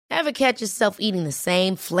Ever catch yourself eating the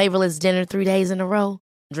same flavorless dinner 3 days in a row?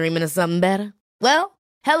 Dreaming of something better? Well,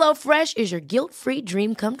 HelloFresh is your guilt-free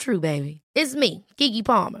dream come true, baby. It's me, Keke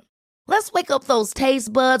Palmer. Let's wake up those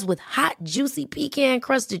taste buds with hot, juicy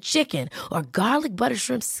pecan-crusted chicken or garlic butter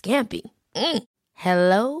shrimp scampi.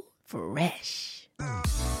 Hello Fresh.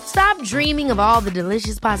 Stop dreaming of all the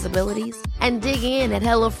delicious possibilities and dig in at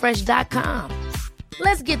HelloFresh.com.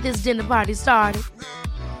 Let's get this dinner party started.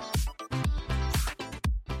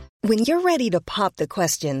 When you're ready to pop the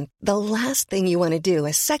question, the last thing you want to do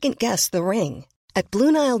is second-guess the ring. At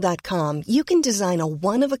BlueNile.com, you can design a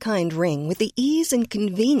one-of-a-kind ring with the ease and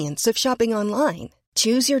convenience of shopping online.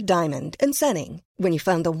 Choose your diamond and setting. When you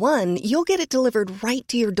find the one, you'll get it delivered right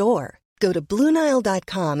to your door. Go to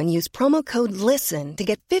BlueNile.com and use promo code LISTEN to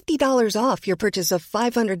get $50 off your purchase of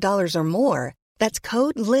 $500 or more. That's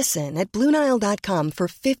code LISTEN at BlueNile.com for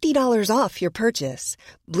 $50 off your purchase.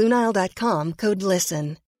 BlueNile.com, code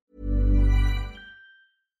LISTEN.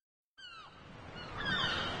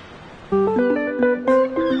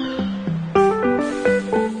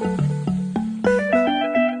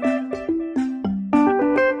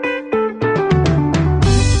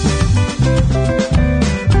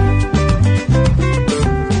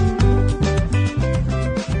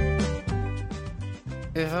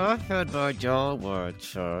 If I had my Jawbone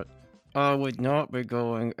shut, I would not be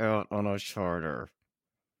going out on a charter.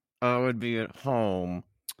 I would be at home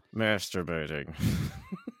masturbating.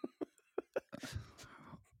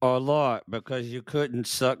 A lot, because you couldn't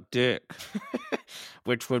suck dick.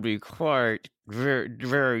 Which would be quite very,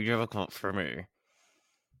 very difficult for me.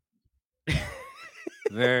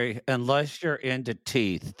 Unless you're into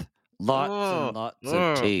teeth. Lots and lots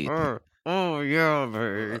of teeth. Oh yeah,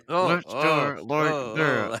 baby. Let's do it like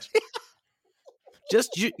that.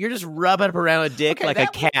 You're just rubbing up around a dick like a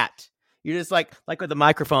cat. You're just like with the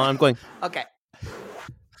microphone. I'm going, Okay.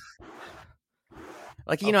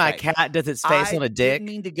 like, you know, a cat does its face on a dick. I didn't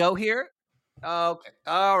mean to go here. Okay.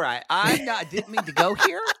 All right. I didn't mean to go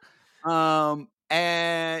here.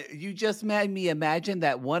 And you just made me imagine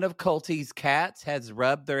that one of Colty's cats has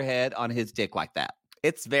rubbed their head on his dick like that.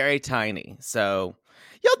 It's very tiny. So,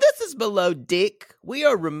 this is Below Dick. We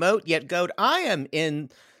are remote yet goat. I am in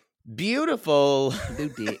beautiful Blue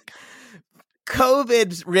dick.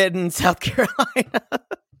 COVID-ridden South Carolina.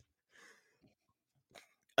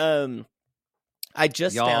 I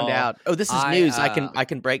just found out. Oh, this is news. I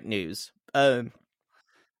can break news. If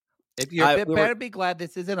you're better be glad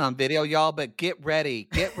this isn't on video, y'all. But get ready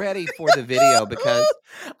for the video because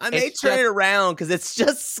I may turn it around because it's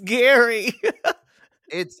just scary.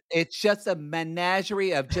 It's just a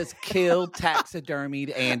menagerie of just killed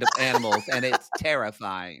taxidermied and animals, and it's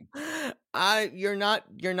terrifying. You're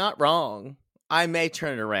not wrong. I may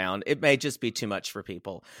turn it around. It may just be too much for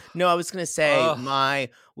people. No, I was going to say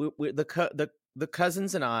the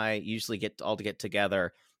cousins and I usually get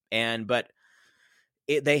together, but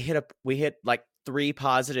we hit like 3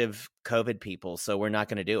 positive COVID people, so we're not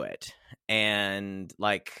going to do it. And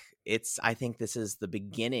like I think this is the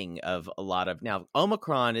beginning of a lot of now.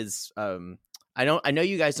 Omicron is I know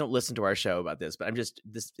you guys don't listen to our show about this, but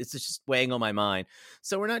it's just weighing on my mind.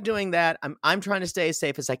 So we're not doing that. I'm trying to stay as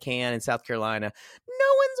safe as I can in South Carolina. No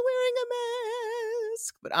one's wearing a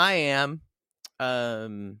mask, but I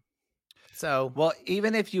am. So well,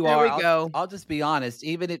 even if you I'll just be honest.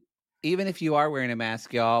 Even if you are wearing a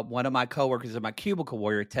mask, y'all, one of my coworkers at my cubicle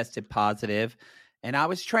warrior tested positive, and I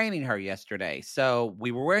was training her yesterday. So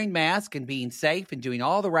we were wearing masks and being safe and doing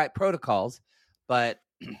all the right protocols, but.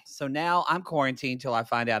 So now I'm quarantined till I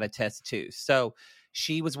find out a test too. So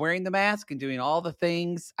she was wearing the mask and doing all the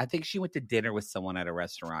things. I think she went to dinner with someone at a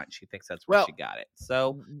restaurant. She thinks that's where she got it.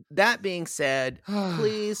 So that being said,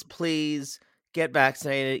 please get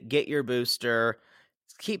vaccinated, get your booster,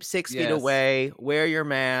 keep 6 feet away, wear your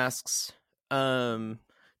masks. Try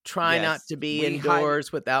not to be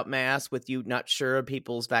indoors without masks with you not sure of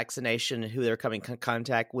people's vaccination and who they're coming in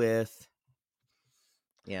contact with.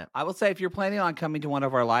 Yeah, I will say if you're planning on coming to one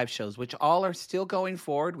of our live shows, which all are still going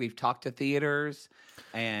forward, we've talked to theaters,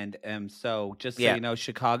 and so just so you know,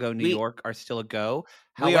 Chicago, New York are still a go.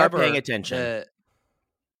 We are paying attention.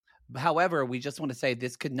 However, we just want to say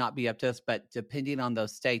this could not be up to us, but depending on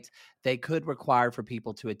those states, they could require for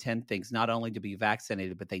people to attend things, not only to be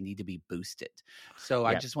vaccinated, but they need to be boosted. So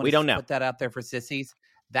I just want to put that out there for sissies.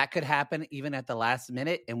 That could happen even at the last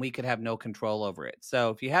minute, and we could have no control over it.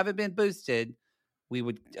 So if you haven't been boosted, we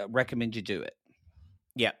would recommend you do it.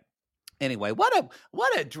 Yeah. Anyway, what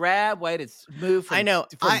a drab way to move from,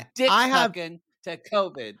 from dick sucking to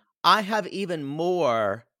COVID. I have even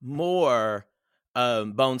more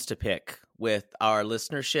bones to pick with our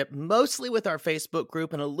listenership, mostly with our Facebook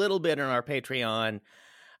group and a little bit on our Patreon.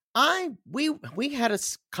 We had a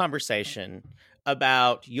conversation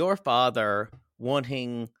about your father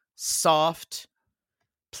wanting soft,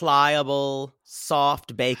 pliable,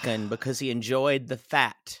 soft bacon because he enjoyed the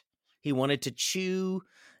fat. He wanted to chew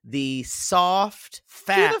the soft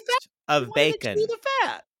fat of bacon. Chew the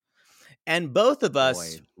fat. And both of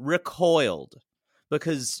us recoiled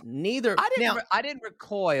because neither. I didn't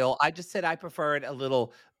recoil. I just said I preferred a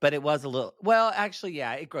little, but it was a little. Well, actually,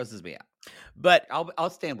 yeah, it grosses me out. But I'll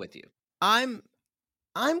stand with you. I'm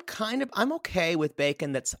okay with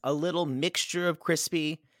bacon that's a little mixture of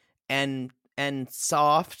crispy and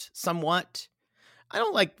soft somewhat. I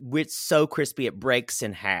don't like it's so crispy it breaks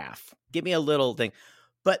in half. Give me a little thing.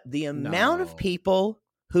 But the amount of people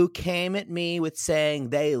who came at me with saying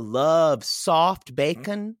they love soft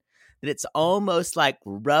bacon, that it's almost like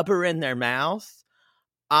rubber in their mouth,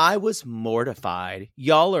 I was mortified.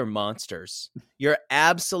 Y'all are monsters. You're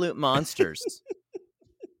absolute monsters.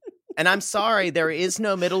 And I'm sorry, there is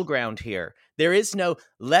no middle ground here. There is no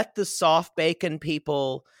let the soft bacon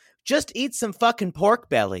people just eat some fucking pork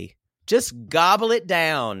belly. Just gobble it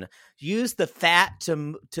down. Use the fat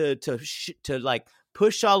to like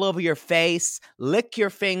push all over your face, lick your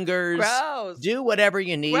fingers, Gross. Do whatever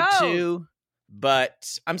you need to.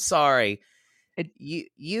 But I'm sorry,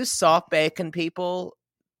 you soft bacon people,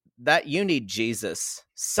 that you need Jesus.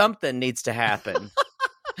 Something needs to happen.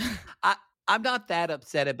 I'm not that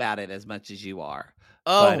upset about it as much as you are.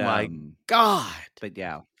 Oh my God! But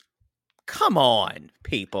yeah, come on,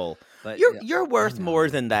 people. But you're worth more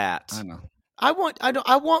than that. I know. I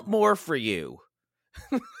want more for you.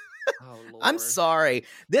 Oh, Lord. I'm sorry.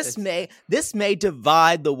 This may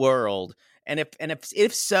divide the world, and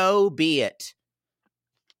if so, be it.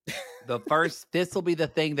 This will be the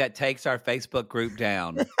thing that takes our Facebook group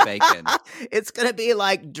down. Bacon. It's gonna be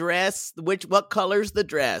like dress. What color's the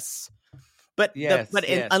dress? But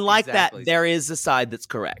unlike exactly. that, there is a side that's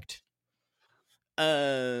correct.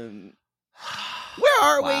 Where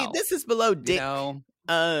are we? This is below Dick.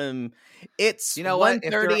 It's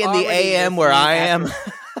 1:30 in the a.m. where I am.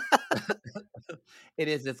 It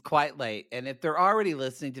is. It's quite late. And if they're already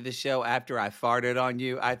listening to the show after I farted on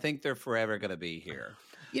you, I think they're forever going to be here.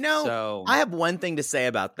 I have one thing to say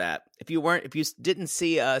about that. If you didn't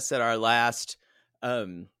see us at our last,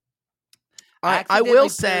 I will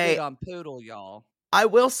say on Poodle, y'all. I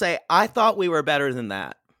will say I thought we were better than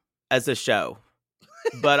that as a show,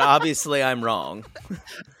 but obviously I'm wrong.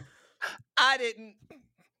 I didn't.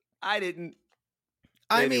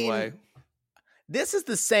 I anyway. mean, this is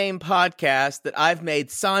the same podcast that I've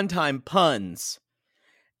made Sondheim puns,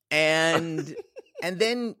 and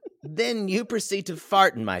then you proceed to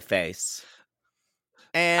fart in my face.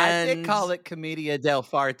 And I did call it Commedia del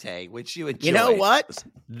Farte, which you enjoyed. You know what?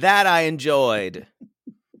 That I enjoyed.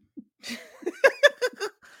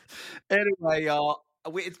 Anyway, y'all,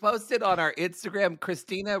 it's posted on our Instagram.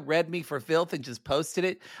 Christina read me for filth and just posted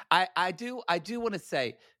it. I do want to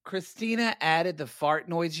say, Christina added the fart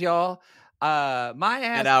noise, y'all. My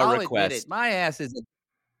ass. At our I'll request. admit it. My ass isn't.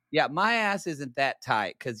 Yeah, my ass isn't that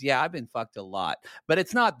tight because I've been fucked a lot, but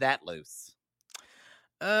it's not that loose.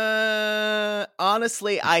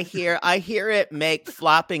 Honestly, I hear it make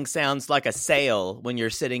flopping sounds like a sail when you're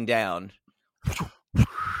sitting down.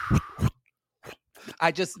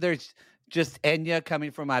 There's just Enya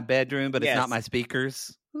coming from my bedroom, but it's not my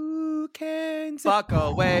speakers. Who can fuck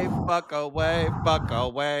away, fuck away, fuck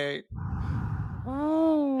away.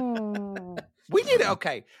 We need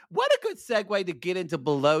what a good segue to get into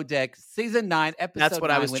Below Deck Season 9, Episode 9. That's what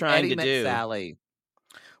I was trying to do. Sally.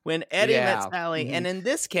 When Eddie met Sally, and in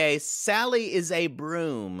this case, Sally is a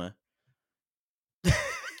broom.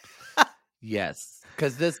 Yes,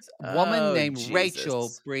 because this woman named Rachel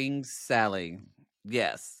brings Sally.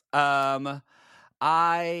 Yes. I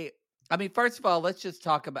mean, first of all, let's just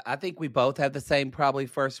talk about, I think we both have the same probably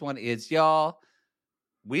first one is, y'all,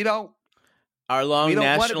 our long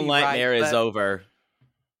national nightmare is over.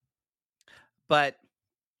 But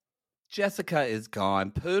Jessica is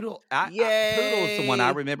gone. Poodle is the one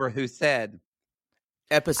I remember who said.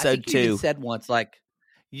 Episode 2. You said once, like,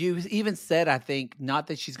 you even said, I think, not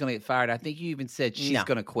that she's going to get fired. I think you even said she's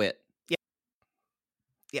going to quit.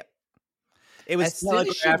 Yep. It was as soon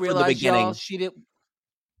as she realized, the beginning. Y'all, she didn't.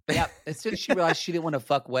 Yeah, as soon as she realized she didn't want to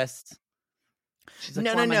fuck West. She's like,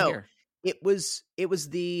 no. It was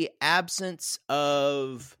the absence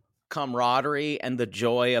of camaraderie and the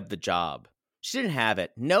joy of the job. She didn't have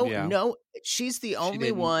it. No, she's the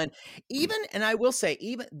only one. And I will say,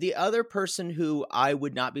 even the other person who I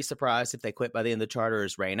would not be surprised if they quit by the end of the charter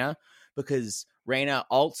is Raina, because Raina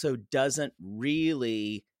also doesn't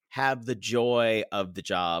really have the joy of the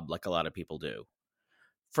job like a lot of people do.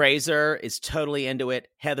 Fraser is totally into it.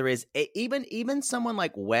 Heather is. Even someone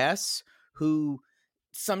like Wes, who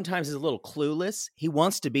sometimes is a little clueless, he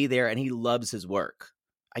wants to be there and he loves his work.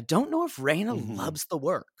 I don't know if Raina loves the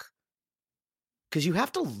work. Because you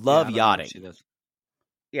have to love yachting. She does.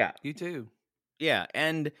 Yeah. You too. Yeah.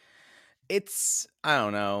 And it's, I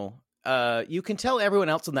don't know. You can tell everyone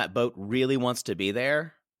else on that boat really wants to be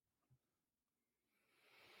there.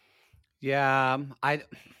 Yeah. I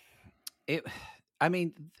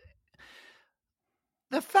mean,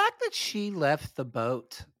 the fact that she left the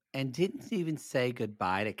boat and didn't even say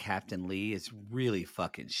goodbye to Captain Lee is really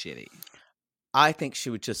fucking shitty. I think she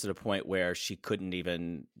was just at a point where she couldn't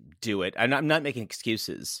even do it. And I'm not making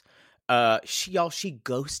excuses. She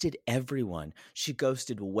ghosted everyone. She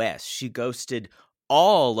ghosted Wes. She ghosted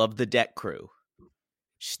all of the deck crew.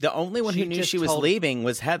 The only one who knew she was leaving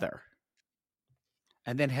was Heather.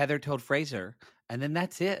 And then Heather told Fraser, and then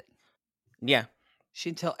that's it. Yeah. She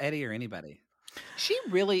didn't tell Eddie or anybody. She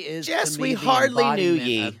really is. Jess, we hardly knew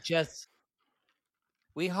ye.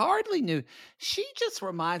 We hardly knew. She just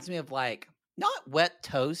reminds me of like, not wet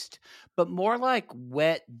toast, but more like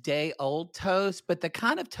wet day-old toast, but the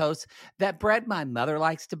kind of toast, that bread my mother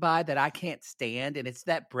likes to buy that I can't stand, and it's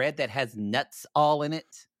that bread that has nuts all in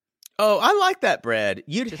it. Oh, I like that bread.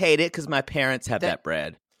 You'd hate it because my parents have that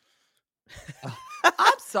bread.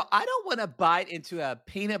 I don't want to bite into a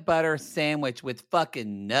peanut butter sandwich with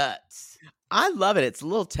fucking nuts. I love it. It's a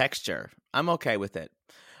little texture. I'm okay with it.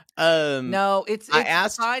 No, it's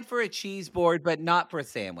fine for a cheese board, but not for a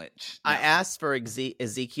sandwich. No. I asked for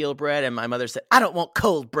Ezekiel bread, and my mother said, "I don't want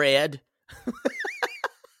cold bread."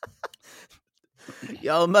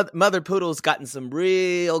 Yo, Mother Poodle's gotten some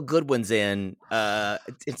real good ones in.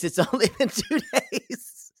 It's only been 2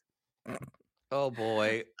 days. Oh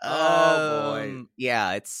boy. Oh boy.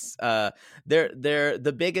 Yeah, it's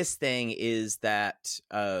the biggest thing is that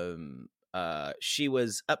she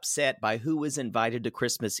was upset by who was invited to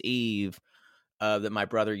Christmas Eve that my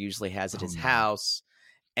brother usually has at his house.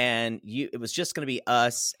 And it was just going to be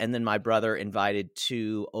us. And then my brother invited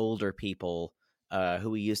 2 older people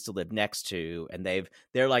who we used to live next to. And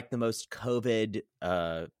they're like the most COVID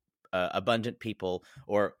abundant people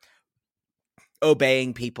or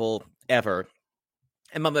obeying people ever.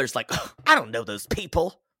 And my mother's like, oh, I don't know those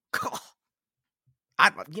people.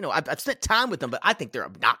 I've spent time with them, but I think they're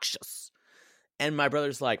obnoxious. And my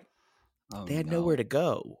brother's like, they had nowhere to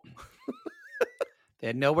go. They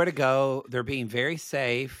had nowhere to go. They're being very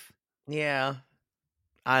safe. Yeah.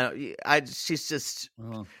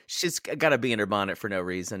 She's got to be in her bonnet for no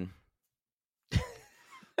reason.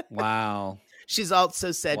 Wow. She's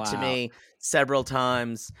also said to me several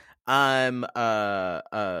times, when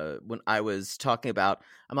I was talking about,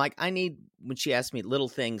 I'm like, when she asked me little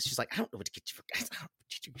things, she's like, I don't know what to get you for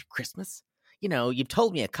Christmas. You know, you've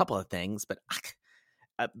told me a couple of things, but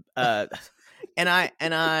and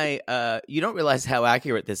I you don't realize how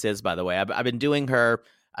accurate this is, by the way. I've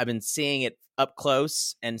been seeing it up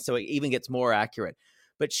close, and so it even gets more accurate.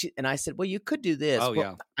 But I said, well, you could do this. Oh, well,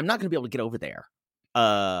 yeah. I'm not going to be able to get over there.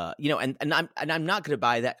 And I'm not going to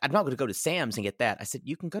buy that. I'm not going to go to Sam's and get that. I said,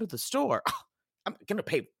 you can go to the store. Oh, I'm going to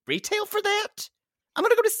pay retail for that. I'm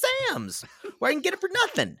going to go to Sam's where I can get it for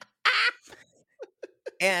nothing.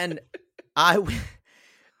 And I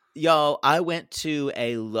went to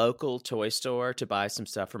a local toy store to buy some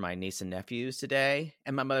stuff for my niece and nephews today.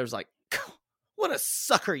 And my mother was like, what a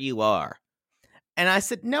sucker you are. And I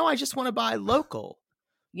said, no, I just want to buy local.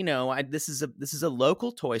 You know, this is a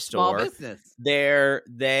local toy store. Small business.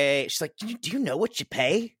 She's like, do you know what you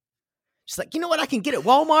pay? She's like, you know what I can get at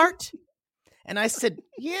Walmart? And I said,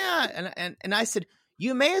 yeah. And I said,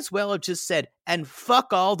 you may as well have just said, and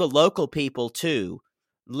fuck all the local people too.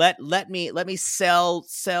 Let me sell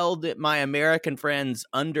my American friends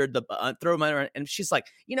under the throw my. And she's like,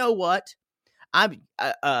 you know what? I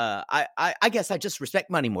guess I just respect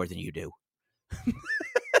money more than you do.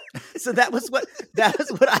 So that was what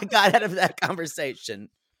I got out of that conversation.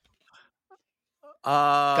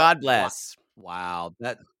 God bless. Wow,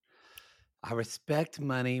 I respect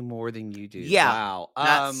money more than you do. Yeah,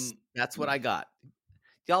 wow. That's what I got,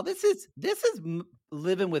 y'all. This is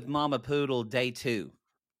living with Mama Poodle day 2.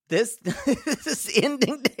 This is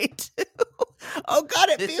ending day 2. Oh God,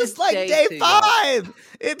 it feels like day 2, 5.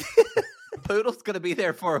 Poodle's gonna be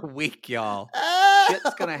there for a week, y'all.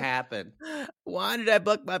 Shit's gonna happen. Why did I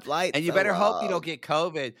book my flight? And you better hope you don't get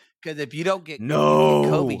COVID, because if you don't get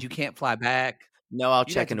COVID, you can't fly back. No, I'll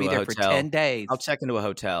check into a hotel for 10 days. I'll check into a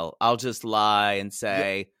hotel. I'll just lie and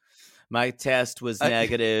say my test was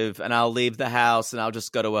negative, and I'll leave the house and I'll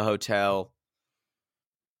just go to a hotel.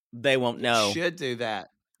 They won't know. You should do that.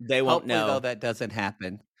 They won't know. Hopefully, though, that doesn't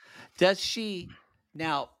happen. Does she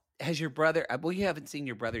now? Has your brother? Well, you haven't seen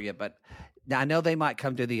your brother yet, but now I know they might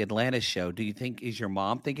come to the Atlanta show. Do you think is your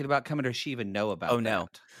mom thinking about coming, or does she even know about? Oh no,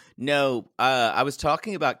 no. I was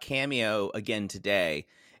talking about Cameo again today,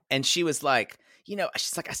 and she was like,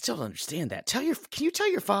 she's like, I still don't understand that. Can you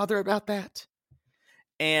tell your father about that?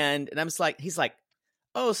 And I'm just like, he's like,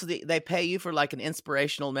 oh, so they pay you for like an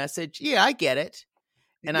inspirational message? Yeah, I get it.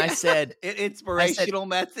 And I said, an inspirational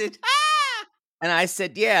message. And I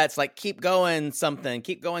said, yeah, it's like, keep going, something,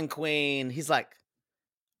 keep going, Queen. He's like,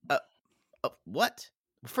 what?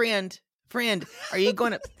 Friend, are you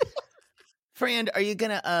going to,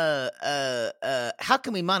 how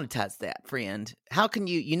can we monetize that, friend? How can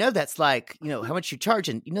that's like, how much you're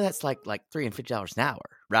charging? That's like $350 an hour,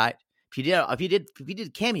 right? If you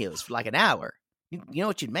did cameos for like an hour, you know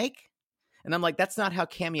what you'd make? And I'm like, that's not how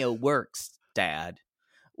Cameo works, Dad.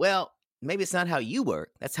 Well, maybe it's not how you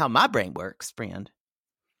work. That's how my brain works, friend.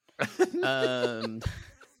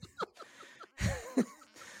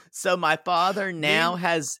 So my father now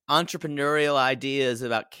has entrepreneurial ideas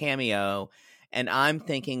about Cameo, and I'm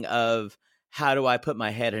thinking of how do I put my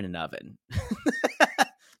head in an oven?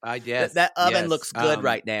 Yes, that oven looks good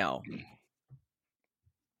right now.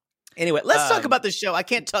 Anyway, let's talk about the show. I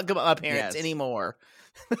can't talk about my parents anymore.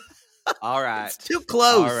 All right. It's too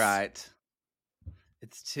close. All right.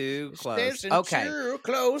 It's too close. Okay. Too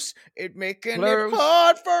close. It's making it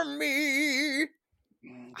hard for me.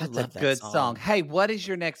 I love that good song. Hey, what's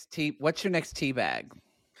your next tea bag?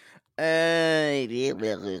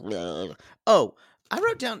 Oh, I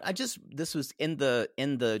wrote down. This was in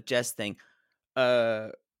the Jess thing.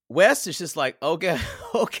 Wes is just like, okay.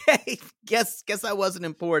 Guess I wasn't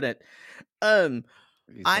important. I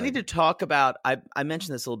need to talk about. I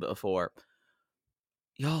mentioned this a little bit before.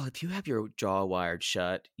 Y'all, if you have your jaw wired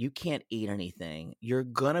shut, you can't eat anything. You're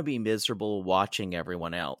gonna be miserable watching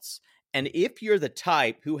everyone else. And if you're the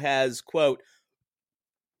type who has, quote,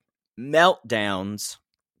 meltdowns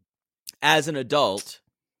as an adult,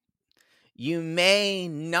 you may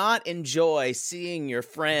not enjoy seeing your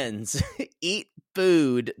friends eat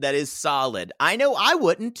food that is solid. I know I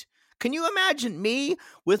wouldn't. Can you imagine me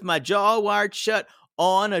with my jaw wired shut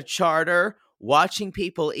on a charter watching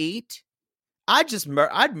people eat? I'd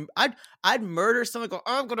murder someone. Go,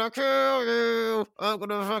 I'm gonna kill you. I'm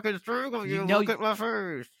gonna fucking strangle you. Look at my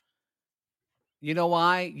face. You know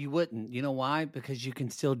why you wouldn't? You know why? Because you can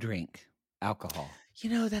still drink alcohol.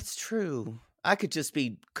 That's true. I could just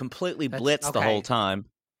be completely blitzed the whole time.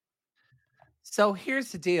 So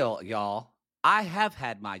here's the deal, y'all. I have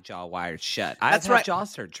had my jaw wired shut. I've had jaw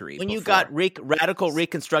surgery. When you got radical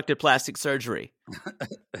reconstructive plastic surgery.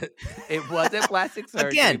 It wasn't plastic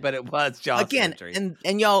surgery, but it was jaw surgery.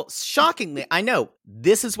 And y'all, shockingly, I know,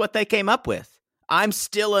 this is what they came up with. I'm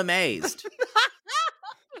still amazed.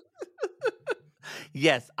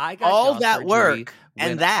 Yes, I got all that work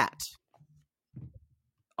and that.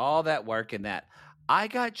 All that work and that. I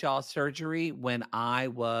got jaw surgery when I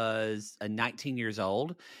was 19 years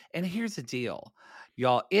old. And here's the deal,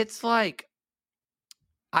 y'all. It's like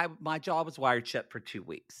my jaw was wired shut for 2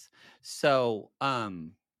 weeks. So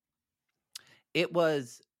it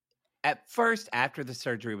was at first after the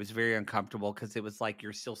surgery, it was very uncomfortable because it was like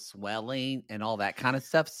you're still swelling and all that kind of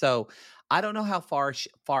stuff. So I don't know how far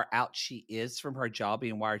out she is from her jaw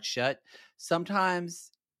being wired shut. Sometimes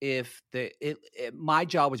if my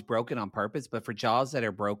jaw was broken on purpose, but for jaws that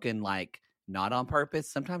are broken like not on purpose,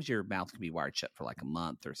 sometimes your mouth can be wired shut for like a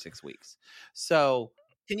month or 6 weeks. So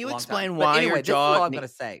can you explain why your jaw? This is all I'm going to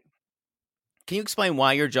say. Can you explain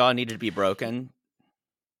why your jaw needed to be broken?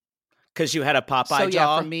 Because you had a Popeye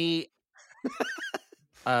jaw. For me,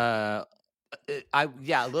 a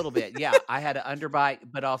little bit. Yeah, I had an underbite,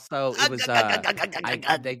 but also it was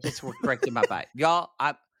they just were correcting my bite, y'all.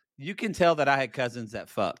 You can tell that I had cousins that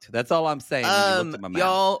fucked. That's all I'm saying. When you looked at my mouth.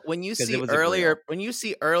 Y'all, when you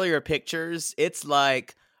see earlier pictures, it's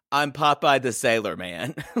like I'm Popeye the Sailor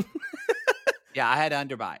Man. Yeah, I had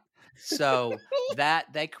underbite. So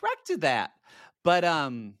that they corrected that. But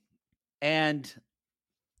and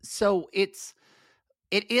so it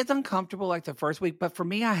is uncomfortable like the first week, but for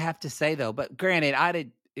me, I have to say though, but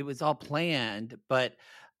granted, it was all planned, but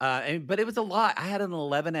it was a lot. I had an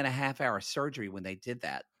 11.5-hour surgery when they did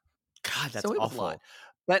that. God, that's so it awful. Was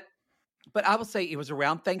a lot. But I will say it was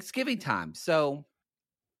around Thanksgiving time. So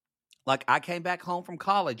like I came back home from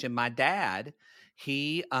college and my dad,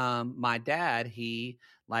 he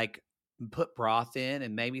like put broth in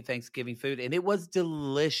and made me Thanksgiving food. And it was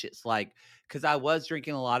delicious. Like, because I was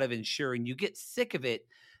drinking a lot of Ensure and you get sick of it.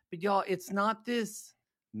 But y'all, it's not this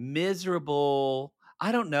miserable.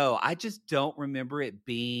 I don't know. I just don't remember it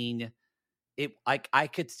being it. Like, I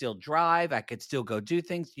could still drive. I could still go do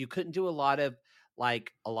things. You couldn't do a lot of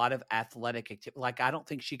athletic activity. Like, I don't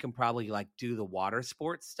think she can probably like do the water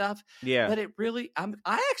sports stuff. Yeah. But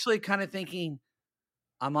I actually kind of thinking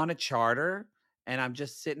I'm on a charter and I'm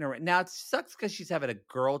just sitting around. Now it sucks because she's having a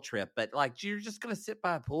girl trip, but like, you're just going to sit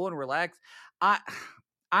by a pool and relax.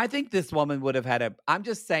 I think this woman would have had I'm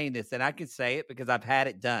just saying this and I can say it because I've had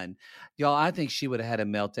it done. Y'all, I think she would have had a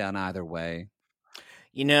meltdown either way.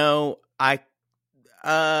 You know,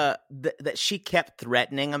 that she kept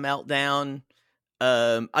threatening a meltdown.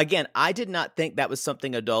 Again, I did not think that was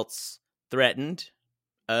something adults threatened.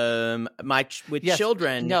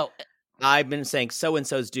 Children, no, I've been saying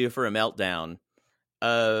so-and-so's due for a meltdown.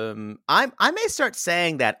 I may start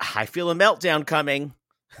saying that I feel a meltdown coming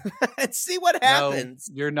and see what happens.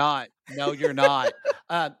 No, you're not. No, you're not.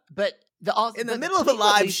 But in the middle of a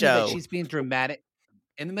live show, she's being dramatic.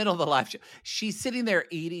 In the middle of the live show, she's sitting there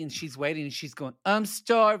eating and she's waiting and she's going, I'm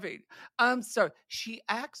starving. I'm sorry. She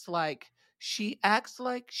acts like she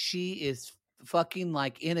is fucking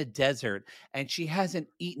like in a desert and she hasn't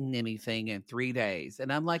eaten anything in 3 days.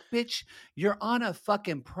 And I'm like, bitch, you're on a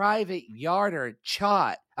fucking private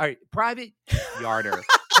private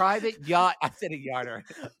yacht. I said a yarder.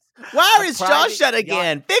 Why is Josh shut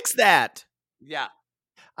again? Yacht. Fix that. Yeah.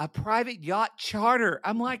 A private yacht charter.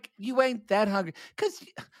 I'm like, you ain't that hungry. Because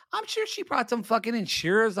I'm sure she brought some fucking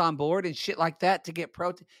insurers on board and shit like that to get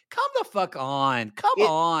protein. Come the fuck on. Come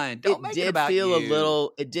on. Don't make it about you.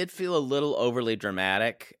 It did feel a little overly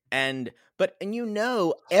dramatic. But you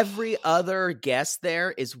know, every other guest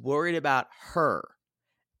there is worried about her.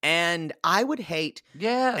 And I would hate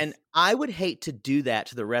to do that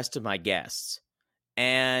to the rest of my guests.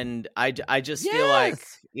 And I just feel like,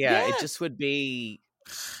 it just would be.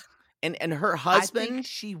 And her husband, I think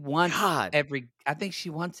she wants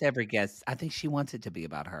every guest. I think she wants it to be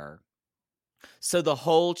about her. So the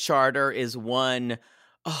whole charter is one.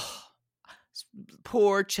 Oh,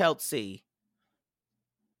 poor Chelsea.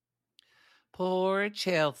 Poor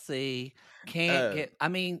Chelsea can't get. I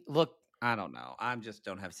mean, look, I don't know. I just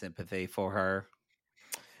don't have sympathy for her.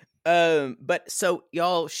 But so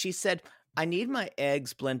y'all, she said, I need my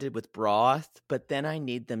eggs blended with broth, but then I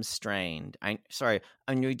need them strained. I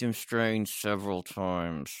need them strained several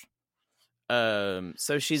times.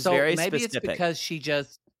 So she's very maybe specific. It's because she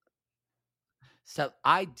just. So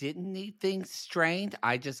I didn't need things strained.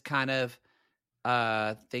 I just kind of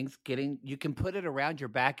you can put it around your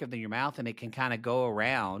back of your mouth and it can kind of go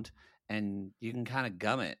around and you can kind of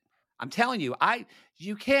gum it. I'm telling you,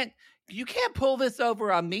 you can't pull this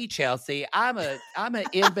over on me, Chelsea. I'm an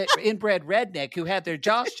inbred redneck who had their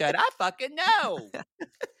jaw shut. I fucking know.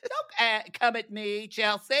 Don't come at me,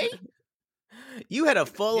 Chelsea. You had a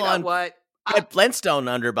full-on Flintstone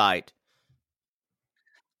underbite.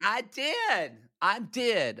 I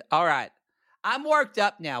did. All right. I'm worked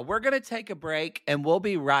up now. We're going to take a break, and we'll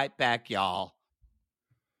be right back, y'all.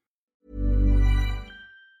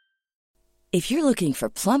 If you're looking for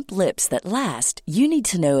plump lips that last, you need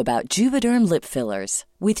to know about Juvederm lip fillers.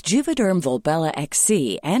 With Juvederm Volbella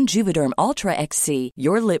XC and Juvederm Ultra XC,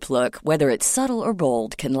 your lip look, whether it's subtle or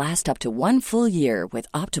bold, can last up to 1 full year with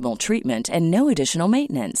optimal treatment and no additional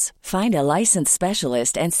maintenance. Find a licensed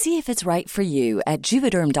specialist and see if it's right for you at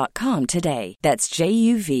Juvederm.com today. That's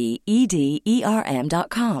JUVEDERM.com.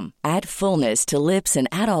 Add fullness to lips in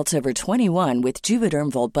adults over 21 with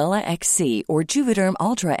Juvederm Volbella XC or Juvederm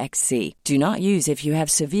Ultra XC. Do not use if you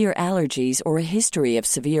have severe allergies or a history of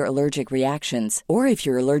severe allergic reactions, or if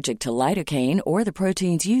you're allergic to lidocaine or the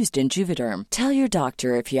proteins used in Juvederm. Tell your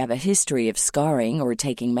doctor if you have a history of scarring or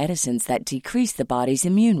taking medicines that decrease the body's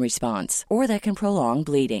immune response or that can prolong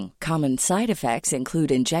bleeding. Common side effects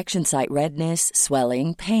include injection site redness,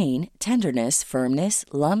 swelling, pain, tenderness, firmness,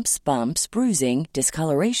 lumps, bumps, bruising,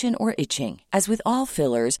 discoloration, or itching. As with all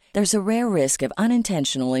fillers, there's a rare risk of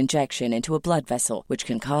unintentional injection into a blood vessel, which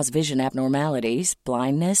can cause vision abnormalities,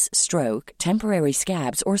 blindness, stroke, temporary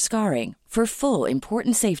scabs, or scarring. For full,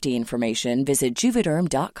 important safety information, visit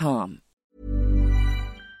Juvederm.com.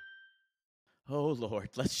 Oh,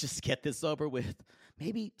 Lord, let's just get this over with.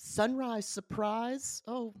 Maybe sunrise surprise?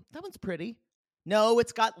 Oh, that one's pretty. No,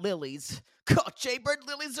 it's got lilies. God, Jaybird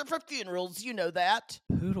lilies are for funerals, you know that.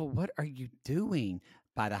 Poodle, what are you doing?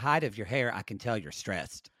 By the height of your hair, I can tell you're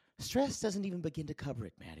stressed. Stress doesn't even begin to cover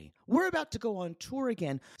it, Maddie. We're about to go on tour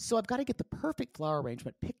again, so I've got to get the perfect flower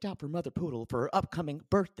arrangement picked out for Mother Poodle for her upcoming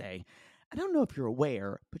birthday. I don't know if you're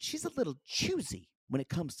aware, but she's a little choosy when it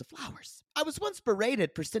comes to flowers. I was once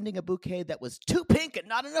berated for sending a bouquet that was too pink and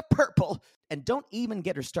not enough purple. And don't even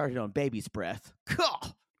get her started on baby's breath.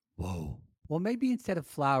 God. Whoa. Well, maybe instead of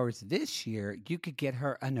flowers this year, you could get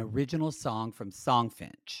her an original song from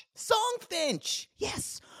Songfinch. Songfinch!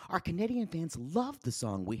 Yes! Our Canadian fans loved the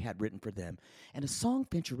song we had written for them. And a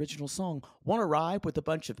Songfinch original song won't arrive with a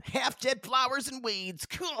bunch of half-dead flowers and weeds.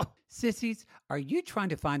 Sissies, are you trying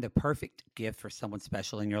to find the perfect gift for someone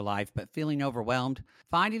special in your life but feeling overwhelmed?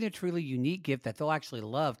 Finding a truly unique gift that they'll actually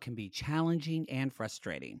love can be challenging and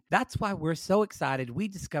frustrating. That's why we're so excited we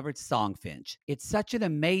discovered Songfinch. It's such an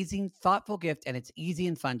amazing, thoughtful gift, and it's easy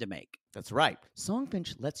and fun to make. That's right.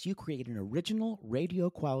 Songfinch lets you create an original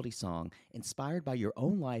radio-quality song inspired by your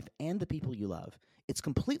own life and the people you love. It's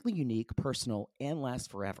completely unique, personal, and lasts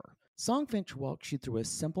forever. Songfinch walks you through a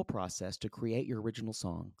simple process to create your original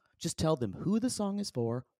song. Just tell them who the song is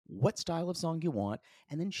for, what style of song you want,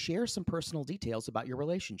 and then share some personal details about your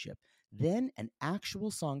relationship. Then an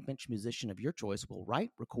actual Songfinch musician of your choice will write,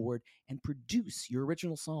 record, and produce your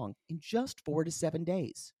original song in just 4 to 7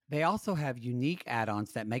 days. They also have unique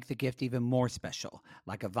add-ons that make the gift even more special,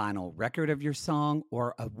 like a vinyl record of your song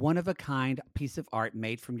or a one-of-a-kind piece of art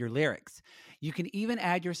made from your lyrics. You can even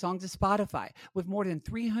add your song to Spotify. With more than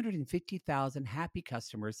 350,000 happy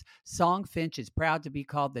customers, Songfinch is proud to be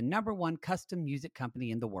called the #1 custom music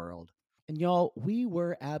company in the world. And y'all, we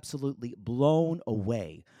were absolutely blown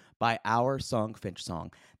away by our Songfinch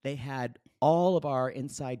song. They had all of our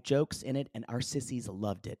inside jokes in it, and our sissies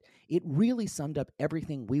loved it. It really summed up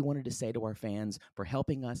everything we wanted to say to our fans for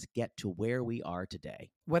helping us get to where we are today.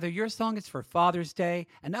 Whether your song is for Father's Day,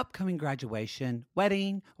 an upcoming graduation,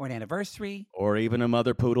 wedding, or an anniversary, or even a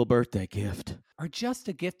mother poodle birthday gift, or just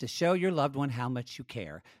a gift to show your loved one how much you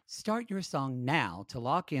care, start your song now to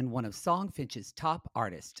lock in one of Songfinch's top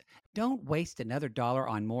artists. Don't waste another dollar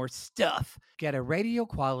on more stuff. Get a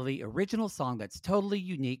radio-quality original song that's totally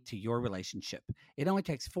unique to your relationship. It only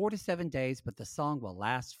takes 4 to 7 days, but the song will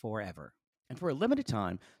last forever. And for a limited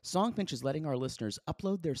time, Songfinch is letting our listeners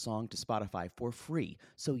upload their song to Spotify for free,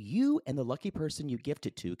 so you and the lucky person you gift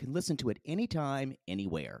it to can listen to it anytime,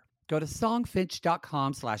 anywhere. Go to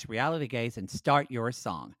songfinch.com/realitygaze and start your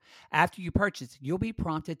song. After you purchase, you'll be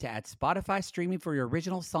prompted to add Spotify streaming for your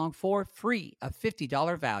original song for free, a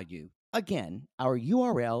 $50 value. Again, our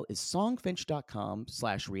URL is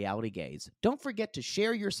songfinch.com/realitygaze. Don't forget to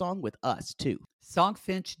share your song with us, too.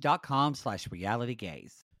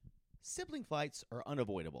 Songfinch.com/realitygaze. Sibling fights are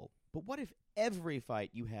unavoidable, but what if every fight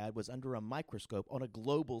you had was under a microscope on a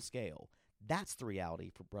global scale? That's the reality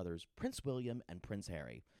for brothers Prince William and Prince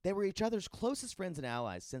Harry. They were each other's closest friends and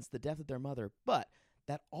allies since the death of their mother, but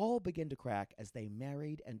that all began to crack as they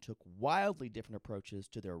married and took wildly different approaches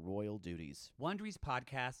to their royal duties. Wondery's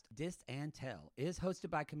podcast, Dis and Tell, is hosted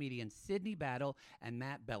by comedians Sydney Battle and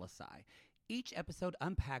Matt Bellassai. Each episode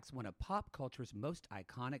unpacks one of pop culture's most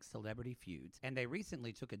iconic celebrity feuds, and they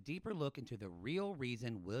recently took a deeper look into the real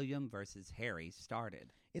reason William versus Harry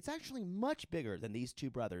started. It's actually much bigger than these two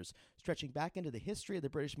brothers, stretching back into the history of the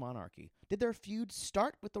British monarchy. Did their feud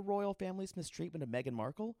start with the royal family's mistreatment of Meghan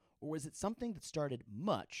Markle, or was it something that started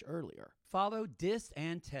much earlier? Follow Dis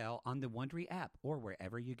and Tell on the Wondery app or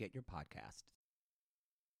wherever you get your podcasts.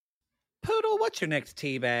 Poodle, what's your next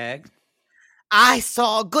tea bag? I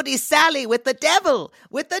saw Goody Sally with the devil,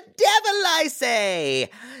 I say.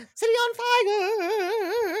 City on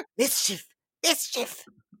fire. Mischief.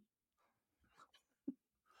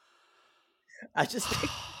 I just...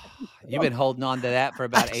 You've been holding on to that for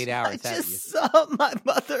about 8 hours, haven't you? I just saw my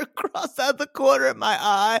mother cross out the corner of my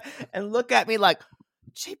eye and look at me like,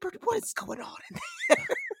 Jaybird, what is going on in there?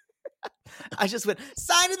 I just went,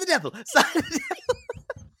 sign of the devil, sign of the devil.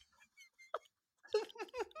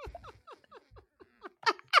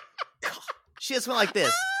 She just went like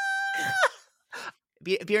this.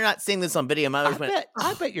 If you're not seeing this on video,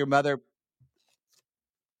 I bet your mother...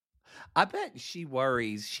 I bet she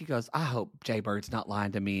worries. She goes, I hope Jaybird's not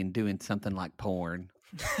lying to me and doing something like porn.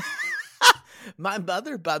 My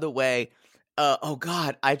mother, by the way, oh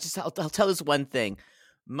God, I'll tell this one thing.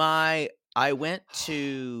 I went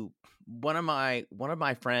to one of my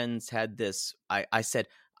friends had this. I said,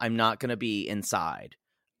 I'm not going to be inside.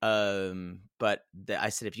 But I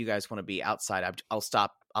said, if you guys want to be outside, I'll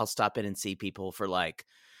stop in and see people for like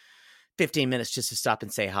 15 minutes just to stop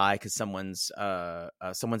and say hi. Cause someone's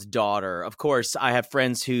daughter, of course I have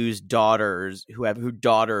friends whose daughters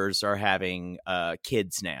are having,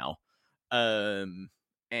 kids now. And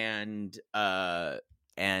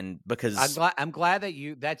because I'm glad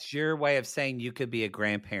that that's your way of saying you could be a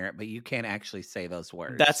grandparent, but you can't actually say those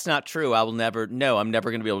words. That's not true. I'm never going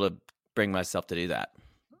to be able to bring myself to do that.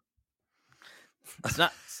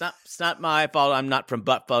 It's not my fault. I'm not from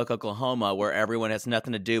Buttfuck, Oklahoma, where everyone has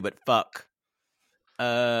nothing to do but fuck.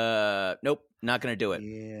 Nope, not gonna do it.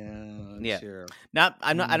 Yeah. Sure.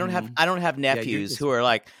 I don't have nephews who are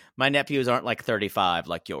like, my nephews aren't like 35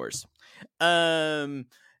 like yours. Anyway,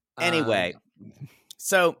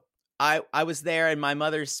 so I was there, and my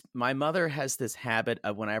mother has this habit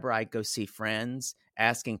of whenever I go see friends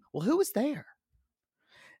asking, well, who was there?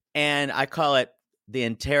 And I call it the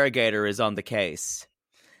interrogator is on the case.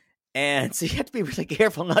 And so you have to be really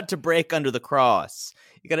careful not to break under the cross.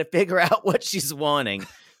 You got to figure out what she's wanting.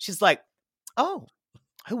 She's like, oh,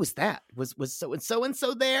 who was that? Was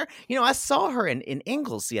so-and-so there? You know, I saw her in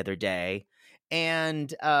Ingalls the other day,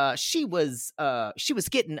 and she was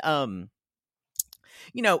getting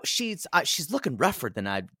you know, she's looking rougher than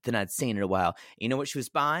I'd seen in a while. You know what she was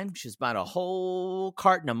buying? She was buying a whole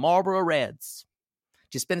carton of Marlboro Reds.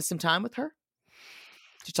 Did you spend some time with her?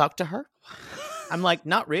 Did you talk to her? I'm like,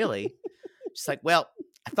 not really. She's like, well,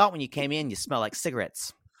 I thought when you came in, you smell like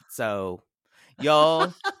cigarettes. So,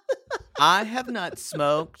 y'all, I have not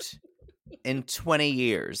smoked in 20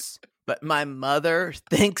 years, but my mother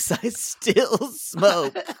thinks I still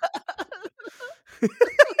smoke.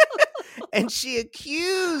 And she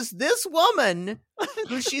accused this woman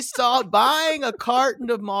who she saw buying a carton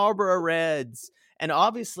of Marlboro Reds, and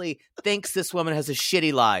obviously thinks this woman has a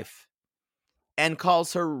shitty life and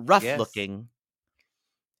calls her rough looking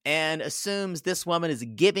and assumes this woman is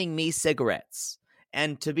giving me cigarettes.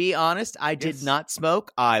 And to be honest, I did not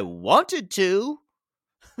smoke. I wanted to,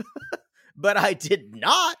 but I did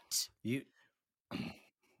not. You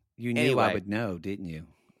knew I would know, didn't you?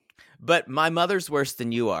 But my mother's worse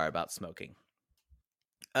than you are about smoking.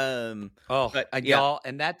 Y'all,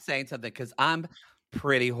 and that's saying something because I'm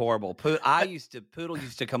pretty horrible. Poodle used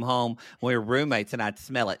to come home when we were roommates, and I'd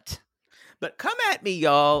smell it. But come at me,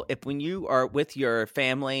 y'all, if when you are with your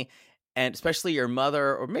family, and especially your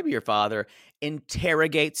mother or maybe your father,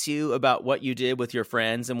 interrogates you about what you did with your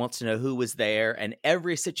friends and wants to know who was there and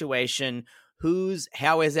every situation,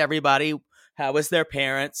 how is everybody, how is their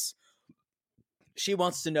parents. She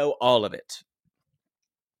wants to know all of it.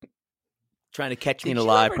 Trying to catch me in a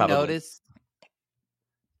lie, probably.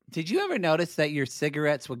 Did you ever notice that your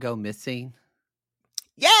cigarettes would go missing?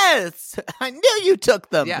 Yes! I knew you took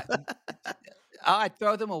them. Yeah. I'd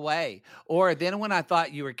throw them away. Or then when I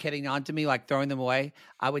thought you were kidding on to me, like throwing them away,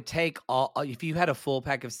 I would take if you had a full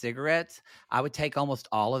pack of cigarettes, I would take almost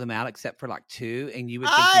all of them out except for like 2, and you would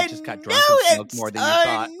think you just got drunk and smoked more than you thought.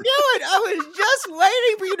 I knew it. I was just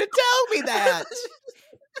waiting for you to tell me that.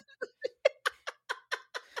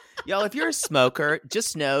 Y'all, if you're a smoker,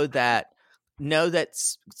 just know that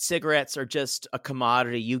cigarettes are just a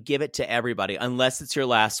commodity. You give it to everybody unless it's your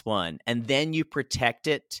last one, and then you protect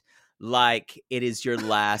it like it is your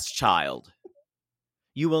last child.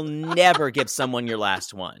 You will never give someone your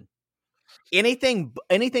last one. Anything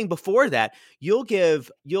before that, you'll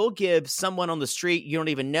give someone on the street you don't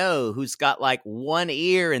even know who's got like 1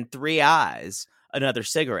 ear and 3 eyes another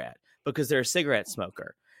cigarette because they're a cigarette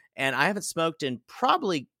smoker. And I haven't smoked in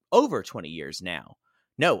probably over 20 years now.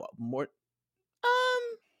 No, more.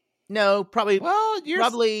 No, probably. Well,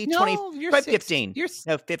 probably 20. You're probably 15.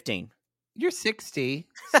 15. You're 60,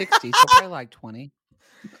 so probably like 20.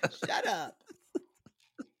 Shut up.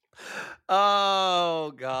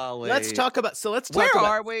 Oh golly. Let's talk about. Where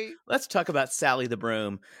are we? Let's talk about Sally the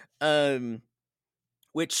Broom,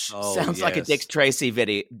 which sounds like a Dick Tracy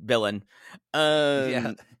villain.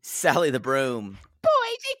 Sally the Broom. Boy,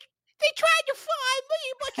 they tried to find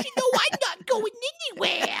me, but you know I'm not going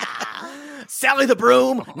anywhere. Sally the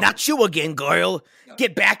Broom, not you again, girl.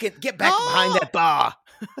 Get back behind that bar.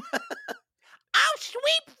 I'll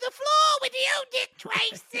sweep the floor with you, Dick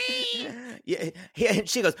Tracy. Yeah,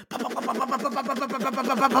 she goes.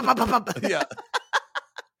 Yeah.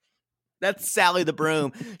 That's Sally the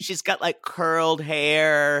Broom. She's got like curled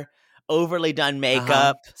hair, overly done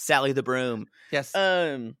makeup. Sally the Broom. Yes.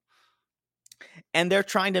 And they're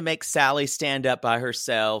trying to make Sally stand up by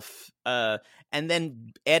herself. And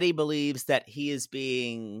then Eddie believes that he is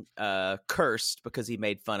being cursed because he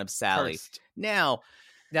made fun of Sally. Cursed. Now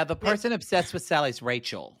the person obsessed with Sally's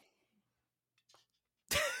Rachel.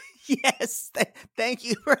 Yes. Thank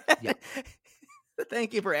you for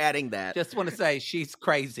thank you for adding that. Just want to say she's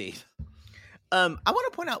crazy. I want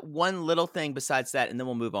to point out one little thing besides that, and then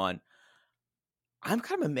we'll move on. I'm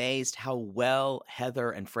kind of amazed how well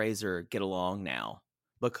Heather and Fraser get along now,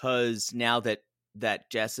 because now that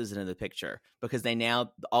Jess isn't in the picture, because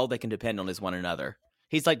all they can depend on is one another.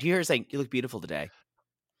 He's like, do you hear her saying, "You look beautiful today"?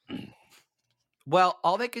 Well,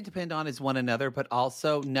 all they can depend on is one another, but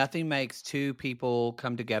also nothing makes two people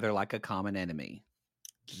come together like a common enemy.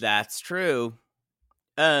 That's true.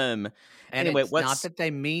 And Anyway, it's not that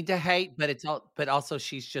they mean to hate, but but also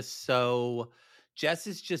Jess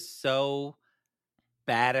is just so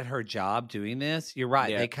bad at her job doing this. You're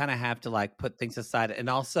right. Yeah. They kind of have to like put things aside. And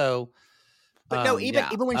also, but no,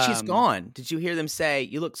 even when she's gone, did you hear them say,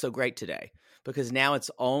 "You look so great today"? Because now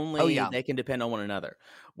it's only they can depend on one another.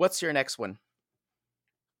 What's your next one?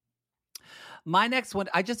 My next one,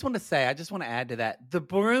 I just want to add to that. The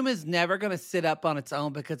broom is never going to sit up on its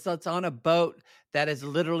own because it's on a boat that is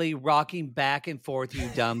literally rocking back and forth, you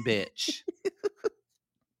dumb bitch.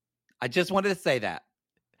 I just wanted to say that.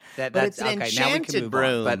 But it's an enchanted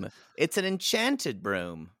broom. But it's an enchanted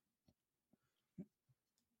broom.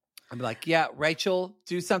 I'm like, yeah, Rachel,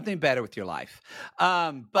 do something better with your life.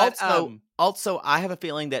 Also, I have a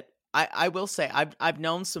feeling that I will say I've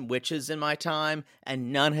known some witches in my time,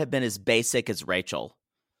 and none have been as basic as Rachel.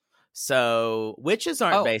 So witches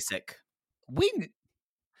aren't basic. We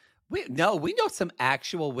know some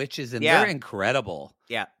actual witches, and they're incredible.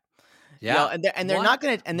 Yeah. No, and they're not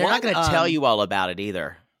gonna tell you all about it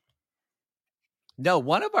either. No,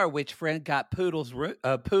 one of our witch friend got poodles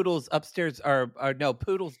upstairs, or no,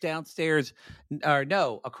 poodles downstairs, or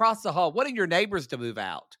no, across the hall. Wanting your neighbors to move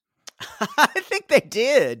out. I think they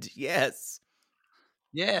did. Yes.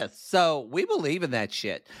 So we believe in that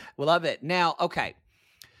shit. We love it. Now, okay.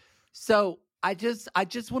 So I just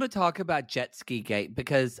want to talk about Jet Ski Gate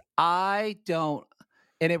because I don't,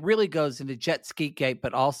 and it really goes into Jet Ski Gate,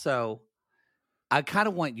 but also I kind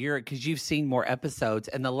of want because you've seen more episodes,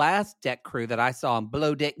 and the last deck crew that I saw on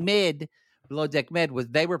Below Deck Med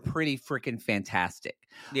they were pretty freaking fantastic.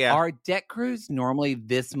 Yeah. Are deck crews normally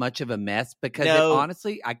this much of a mess? Because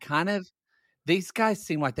honestly, these guys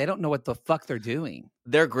seem like they don't know what the fuck they're doing.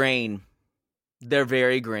 They're green. They're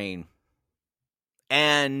very green.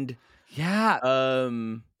 And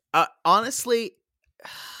honestly,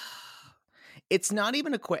 it's not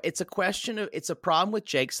even it's a question of, it's a problem with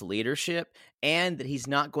Jake's leadership and that he's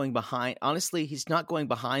not going behind. Honestly, he's not going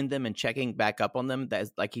behind them and checking back up on them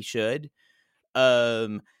like he should.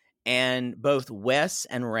 And both Wes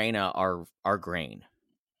and Raina are green.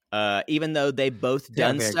 Even though they've both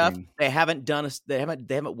done stuff, green. They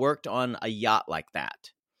haven't worked on a yacht like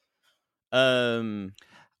that.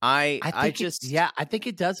 I think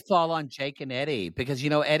it does fall on Jake and Eddie because,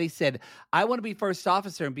 Eddie said, I want to be first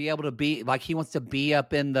officer and be able to be like, he wants to be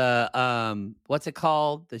up in the, what's it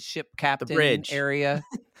called? The ship captain the bridge area.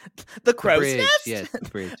 The crow's nest? Yes, the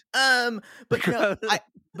bridge.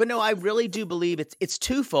 But no, I really do believe it's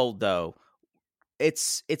twofold though.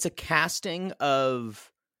 It's a casting of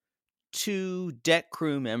 2 deck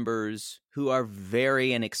crew members who are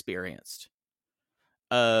very inexperienced.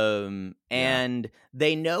 And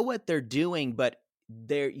they know what they're doing, but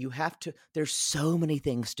there's so many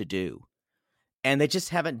things to do and they just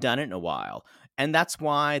haven't done it in a while. And that's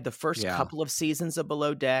why the first couple of seasons of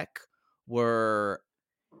Below Deck were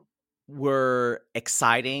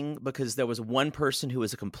exciting because there was one person who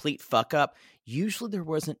was a complete fuck up. Usually there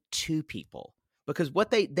wasn't 2 people because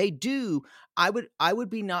what they do, I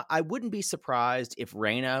wouldn't be surprised if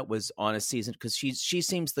Raina was on a season because she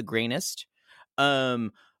seems the greenest.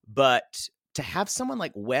 But to have someone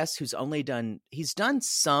like Wes, he's done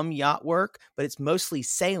some yacht work, but it's mostly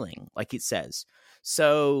sailing, like it says.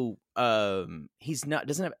 So, it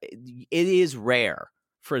is rare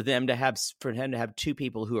for him to have 2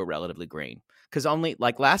 people who are relatively green. Cause only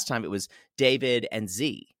like last time it was David and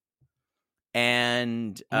Z.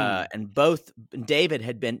 And both David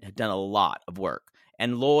had done a lot of work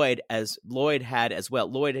and Lloyd had as well.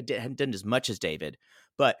 Lloyd hadn't done as much as David,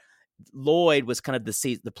 but Lloyd was kind of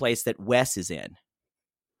the place that Wes is in.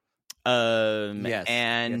 Yes.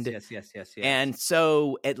 And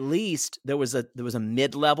so at least there was a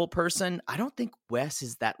mid-level person. I don't think Wes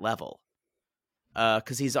is that level.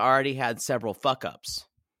 Cuz he's already had several fuck-ups.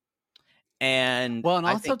 And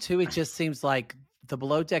it just seems like the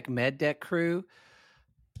Below Deck Med Deck crew,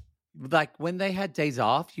 like when they had days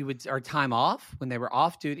off, or time off, when they were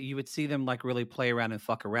off duty, you would see them like really play around and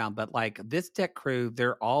fuck around. But like this deck crew,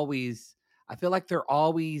 I feel like they're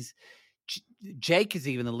always, Jake is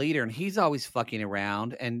even the leader and he's always fucking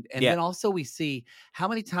around. And then also we see, how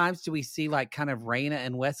many times do we see like kind of Raina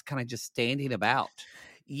and Wes kind of just standing about?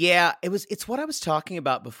 Yeah, it's what I was talking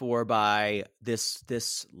about before by this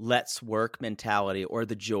let's work mentality or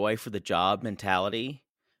the joy for the job mentality.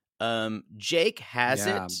 Jake has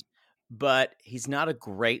it, but he's not a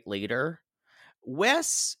great leader.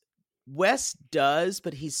 Wes does,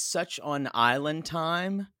 but he's such on island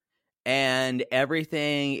time and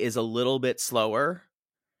everything is a little bit slower.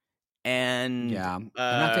 And and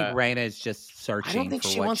I think Raina is just searching. I don't think for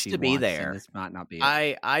she what wants she to be wants, there. and this might not be it.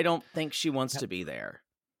 I don't think she wants to be there.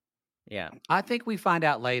 Yeah, I think we find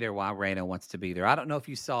out later why Raina wants to be there. I don't know if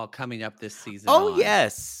you saw coming up this season. Oh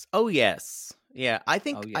yes. Yeah, I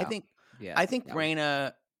think Yeah.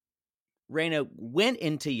 Raina went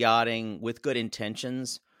into yachting with good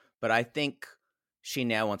intentions, but I think she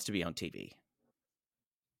now wants to be on TV.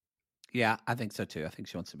 Yeah, I think so too. I think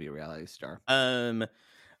she wants to be a reality star. But and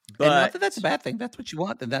not that that's a bad thing. That's what you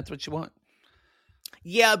want. Then that's what you want.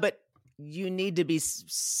 Yeah, but you need to be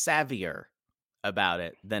savvier about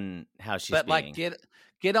it than how she's being. But like,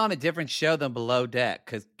 get on a different show than Below Deck,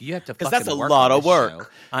 because you have to. Because that's a lot of work. Show.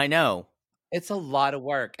 I know. It's a lot of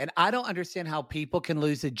work, and I don't understand how people can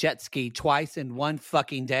lose a jet ski twice in one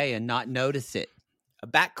fucking day and not notice it. A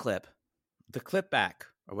back clip, the clip back,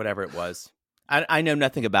 or whatever it was. I know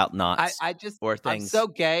nothing about knots. Or things. I'm so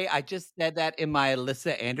gay. I just said that in my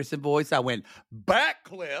Alyssa Anderson voice. I went back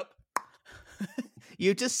clip.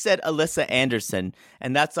 You just said Alyssa Anderson,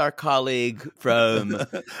 and that's our colleague from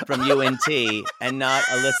UNT, and not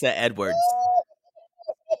Alyssa Edwards.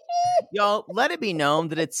 Y'all, let it be known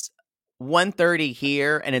that it's 1:30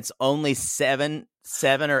 here, and it's only 7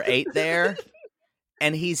 or 8 there,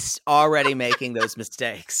 and he's already making those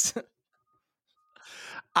mistakes.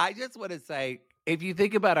 I just want to say, if you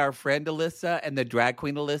think about our friend Alyssa and the drag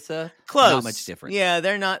queen Alyssa, close. Not much different. Yeah,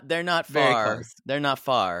 they're not far. They're not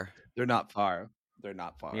far.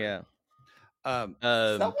 Yeah.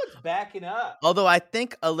 Someone's backing up. Although I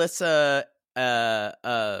think Alyssa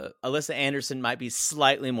Anderson might be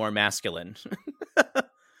slightly more masculine.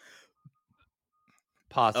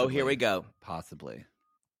 Possibly. Oh, here we go. Possibly.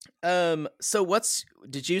 So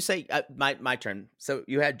did you say my turn? So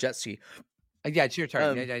you had jet ski. Yeah, it's your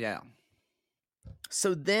turn. Yeah.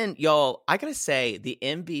 So then, y'all, I gotta say the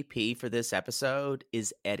MVP for this episode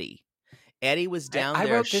is Eddie. Eddie was down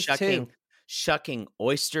there shucking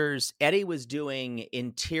oysters. Eddie was doing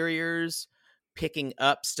interiors, picking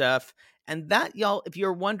up stuff, and that, y'all, if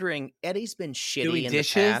you're wondering, Eddie's been shitty in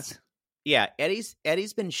dishes? The past. Yeah,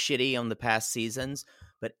 Eddie's been shitty on the past seasons,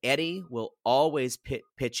 but Eddie will always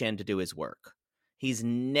pitch in to do his work. He's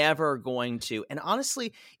never going to. And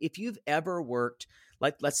honestly, if you've ever worked,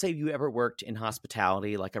 like let's say you ever worked in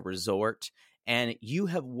hospitality, like a resort, and you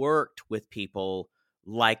have worked with people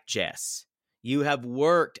like Jess, you have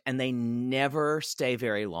worked and they never stay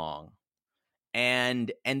very long.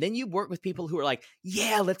 And then you work with people who are like,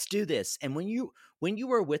 yeah, let's do this. And when you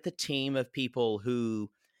were with a team of people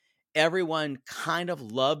who everyone kind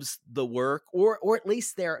of loves the work, or at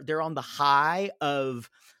least they're on the high of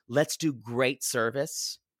let's do great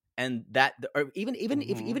service, and that, or even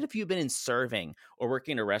if you've been in serving or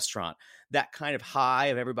working in a restaurant, that kind of high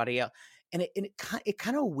of everybody else, and it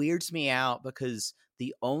kind of weirds me out because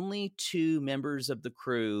the only 2 members of the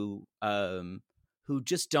crew who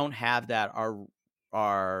just don't have that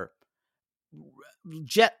are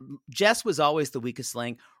Jess was always the weakest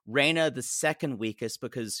link. Raina the second weakest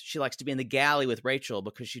because she likes to be in the galley with Rachel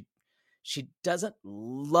because she doesn't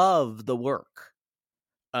love the work.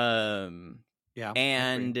 And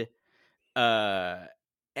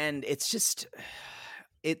it's just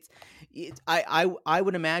I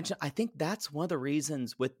would imagine, I think that's one of the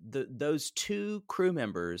reasons with those 2 crew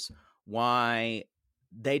members why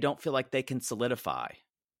they don't feel like they can solidify.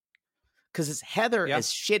 Because as Heather, as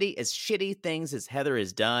shitty things as Heather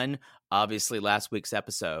has done, obviously last week's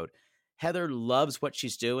episode, Heather loves what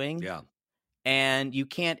she's doing. Yeah. And you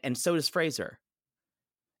can't, and so does Fraser.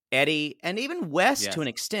 Eddie, and even Wes to an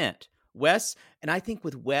extent. Wes, and I think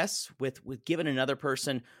with Wes, with given another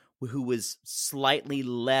person who was slightly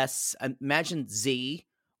less, imagine Z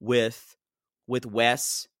with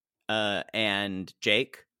Wes and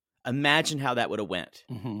Jake. Imagine how that would have went.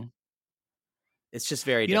 Mm-hmm. It's just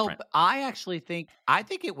very different. I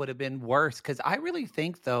think it would have been worse because I really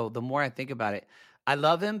think, though, the more I think about it, I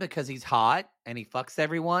love him because he's hot and he fucks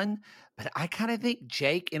everyone. But I kind of think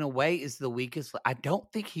Jake, in a way, is the weakest. I don't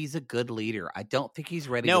think he's a good leader. I don't think he's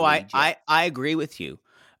ready to lead yet. I agree with you.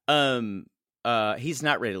 He's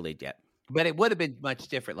not ready to lead yet. But it would have been much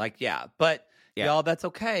different. Y'all, that's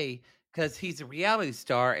okay. Because he's a reality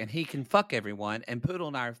star and he can fuck everyone, and Poodle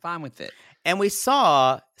and I are fine with it. And we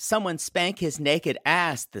saw someone spank his naked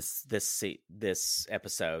ass this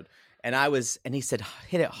episode, and he said,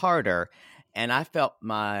 "Hit it harder," and I felt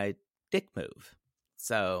my dick move.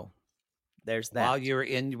 So there's that. While you're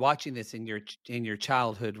watching this in your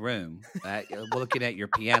childhood room, looking at your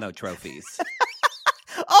piano trophies.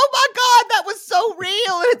 Oh my God, that was so so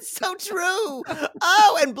real. It's so true.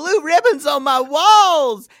 Oh, and blue ribbons on my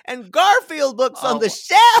walls and Garfield books on the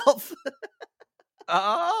shelf.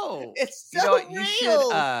 Oh, it's so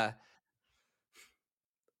real.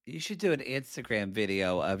 You should do an Instagram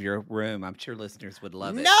video of your room. I'm sure listeners would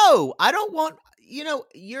love it. No, I don't want.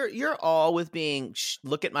 You're all with being.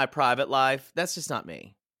 Look at my private life. That's just not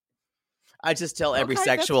me. I just tell every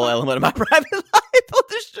sexual element of my private life on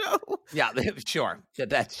the show. Yeah, sure,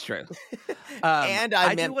 that's true. And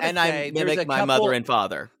I mimic my mother and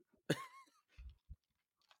father.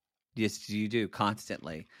 Yes, you do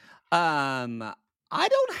constantly. I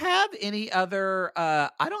don't have any other. I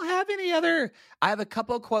have a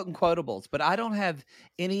couple of quote and quotables, but I don't have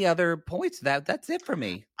any other points. That's it for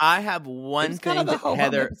me. I have one thing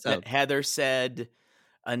that Heather said.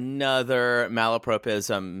 Another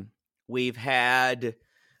malapropism. We've had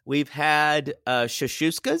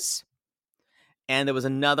shashuskas, and there was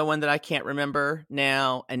another one that I can't remember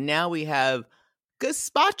now. And now we have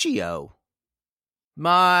gazpacho.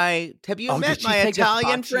 Have you met my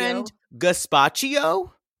Italian friend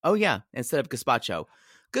gazpacho? Oh yeah, instead of gazpacho,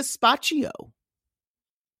 gazpacho.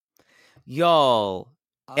 Y'all,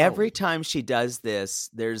 every time she does this,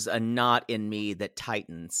 there's a knot in me that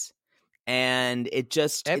tightens. And it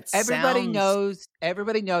just everybody knows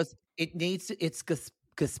it's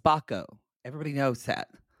gazpacho. Everybody knows that.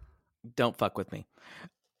 Don't fuck with me.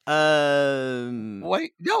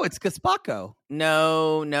 Wait, no, it's gazpacho.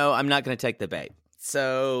 No, I'm not going to take the bait.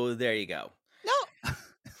 So there you go.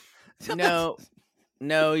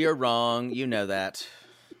 No, you're wrong. You know that.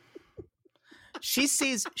 She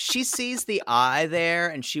sees the I there,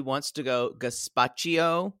 and she wants to go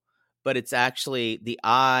gazpacho. But it's actually the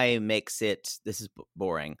I makes it. This is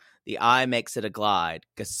boring. The I makes it a glide.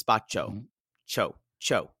 Gazpacho, cho,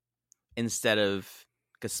 instead of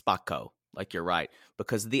gazpacho. Like you're right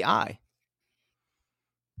because of the I.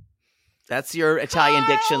 That's your Italian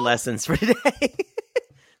diction lessons for today.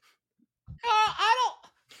 I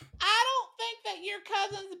don't think that your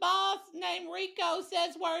cousin's boss named Rico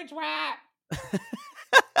says words right.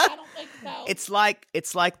 I don't think so. It's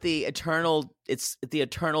like the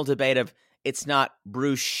eternal debate of it's not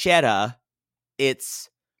bruschetta, it's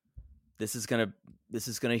this is gonna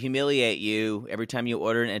humiliate you every time you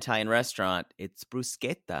order in an Italian restaurant. It's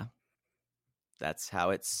bruschetta. That's how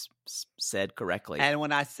it's said correctly. And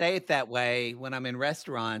when I say it that way, when I'm in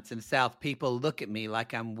restaurants in the South, people look at me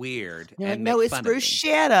like I'm weird. No, it's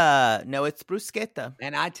bruschetta. No, it's bruschetta.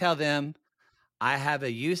 And I tell them I have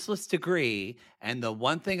a useless degree, and the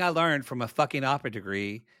one thing I learned from a fucking opera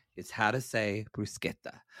degree is how to say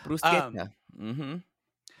bruschetta. Bruschetta.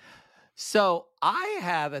 So I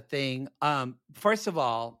have a thing. First of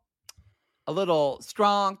all, a little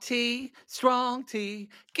strong tea.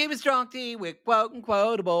 Give me strong tea with quote and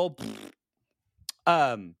quotable.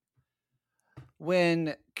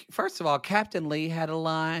 When first of all, Captain Lee had a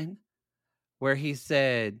line where he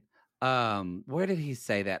said, where did he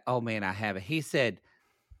say that? Oh man, I have it. He said,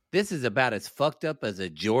 "This is about as fucked up as a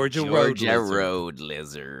Georgia road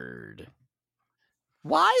lizard."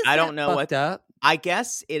 Why is I don't know fucked up? I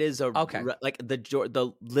guess it is like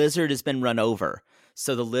the lizard has been run over,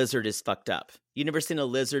 so the lizard is fucked up. You never seen a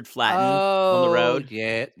lizard flattened on the road?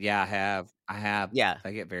 Yeah, I have. Yeah,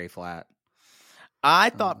 they get very flat. I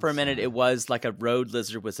thought for a minute it was like a road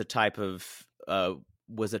lizard was a type of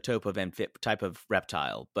type of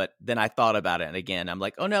reptile, but then I thought about it, and again, I'm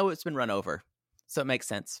like, oh no, it's been run over, so it makes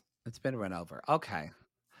sense. It's been run over. Okay.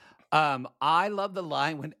 I love the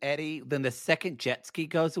line when then the second jet ski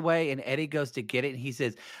goes away and Eddie goes to get it and he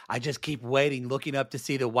says, "I just keep waiting, looking up to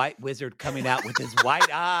see the white wizard coming out with his white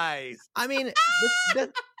eyes." I mean,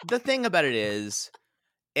 the thing about it is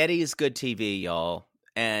Eddie's good TV, y'all,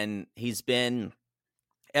 and he's been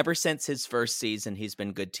ever since his first season, he's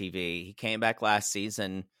been good TV. He came back last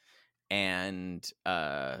season and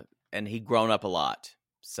he'd grown up a lot.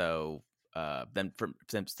 So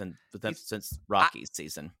since Rocky's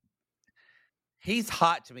season. He's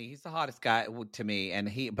hot to me. He's the hottest guy to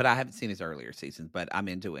me, but I haven't seen his earlier seasons, but I'm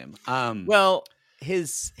into him. Well,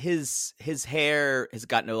 his hair has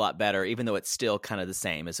gotten a lot better, even though it's still kind of the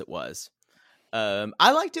same as it was. I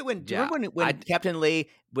liked it when Captain Lee,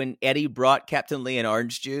 when Eddie brought Captain Lee an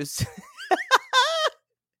orange juice.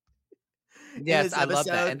 Yes, I love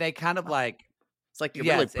that, and they kind of like it's like you're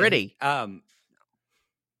really pretty.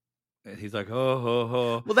 He's like,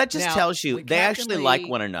 oh. Well, that just tells you they actually like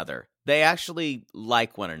one another. They actually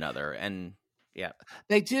like one another, and yeah,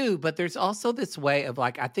 they do. But there's also this way of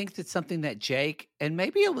like, I think that's something that Jake and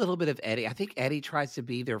maybe a little bit of Eddie. I think Eddie tries to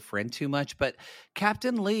be their friend too much, but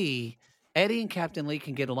Captain Lee Eddie and Captain Lee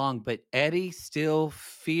can get along, but Eddie still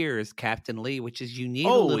fears Captain Lee, which is you need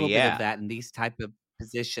a little bit of that in these type of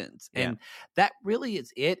positions. And that really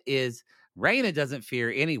is Raina doesn't fear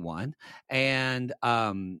anyone. And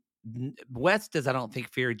Wes does, I don't think,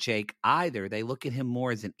 fear Jake either. They look at him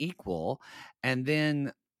more as an equal. And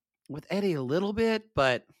then with Eddie a little bit,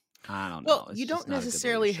 but I don't know. Well, you don't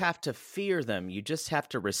necessarily have to fear them. You just have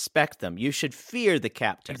to respect them. You should fear the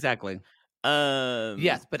captain. Exactly.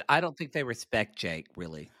 Yes, but I don't think they respect Jake,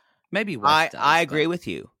 really. Maybe Wes does. I agree with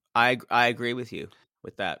you. I agree with you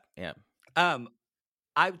with that. Yeah.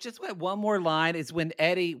 I just went one more line is when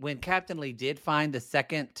Captain Lee did find the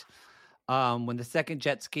second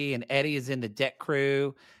jet ski and Eddie is in the deck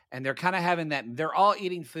crew and they're kind of having that, they're all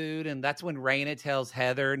eating food, and that's when Raina tells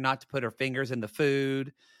Heather not to put her fingers in the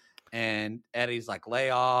food, and Eddie's like, lay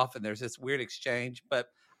off, and there's this weird exchange, but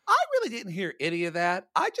I really didn't hear any of that.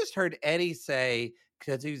 I just heard Eddie say,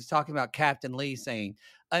 because he was talking about Captain Lee saying,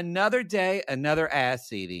 another day, another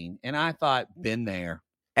ass eating. And I thought, been there.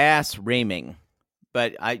 Ass reaming.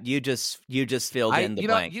 But you just filled in the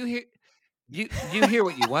blank. You hear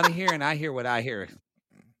what you want to hear, and I hear what I hear.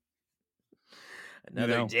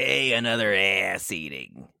 Another day, another ass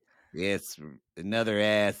eating. Yes, another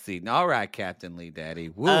ass eating. All right, Captain Lee Daddy.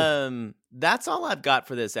 Woo. That's all I've got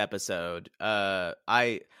for this episode.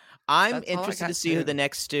 I'm interested to see who the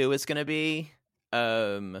next stew is going to be.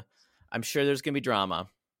 I'm sure there's going to be drama.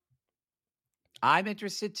 I'm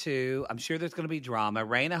interested too. I'm sure there's going to be drama.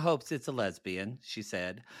 Raina hopes it's a lesbian, she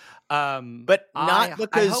said. But not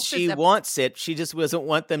because she wants it. She just doesn't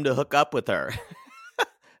want them to hook up with her.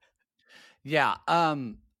 Yeah.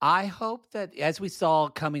 I hope that, as we saw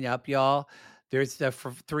coming up, y'all, there's the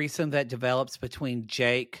threesome that develops between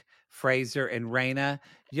Jake, Fraser, and Raina.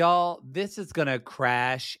 Y'all, this is going to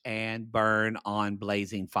crash and burn on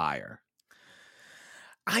blazing fire.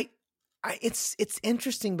 It's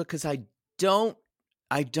interesting because I don't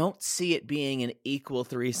see it being an equal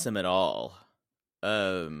threesome at all.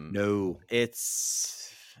 No.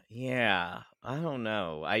 It's I don't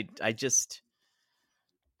know. I just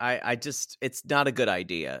it's not a good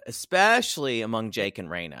idea, especially among Jake and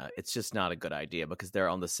Raina. It's just not a good idea because they're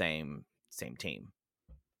on the same team.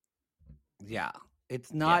 Yeah.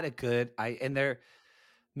 It's not a good and they're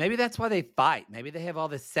maybe that's why they fight. Maybe they have all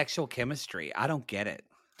this sexual chemistry. I don't get it.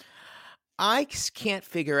 I can't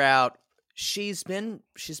figure out. She's been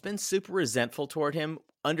super resentful toward him,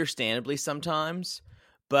 understandably sometimes,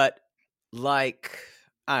 but like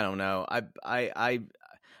I don't know.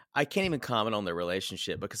 I can't even comment on their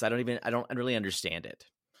relationship because I don't really understand it.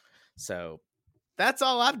 So that's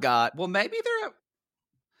all I've got. Maybe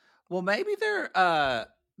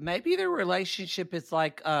their relationship is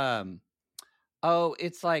like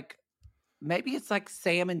maybe it's like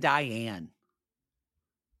Sam and Diane.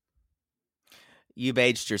 You've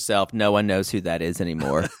aged yourself. No one knows who that is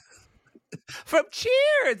anymore. From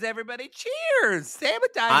Cheers, everybody. Cheers. Sam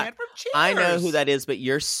and Diane from Cheers. I know who that is, but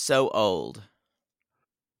you're so old.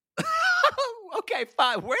 Okay,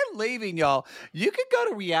 fine. We're leaving, y'all. You can go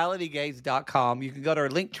to realitygaze.com. You can go to our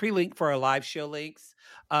Linktree link for our live show links.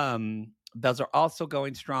 Those are also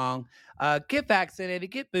going strong. Get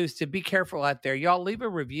vaccinated, get boosted, be careful out there. Y'all leave a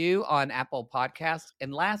review on Apple Podcasts.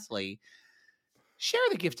 And lastly, share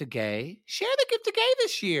the gift of gay. Share the gift of gay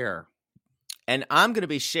this year. And I'm going to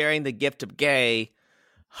be sharing the gift of gay,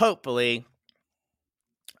 hopefully,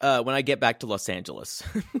 when I get back to Los Angeles.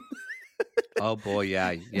 Oh, boy,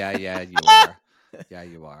 yeah, you are. Yeah,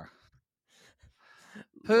 you are.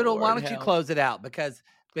 Poodle, why don't you close it out? Because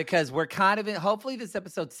we're kind of in, hopefully this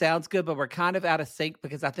episode sounds good, but we're kind of out of sync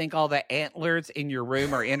because I think all the antlers in your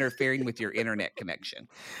room are interfering with your internet connection.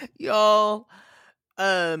 Y'all,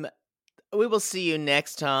 we will see you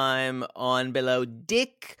next time on Below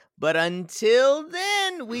Dick. But until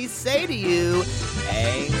then, we say to you,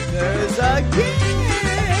 anchors again.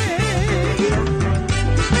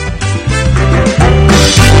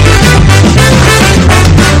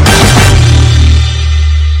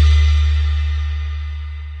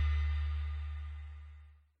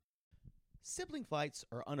 Sibling fights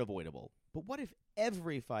are unavoidable, but what if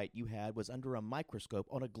every fight you had was under a microscope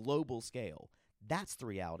on a global scale? That's the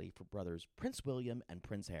reality for brothers Prince William and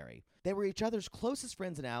Prince Harry. They were each other's closest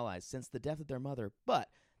friends and allies since the death of their mother, but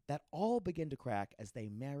that all began to crack as they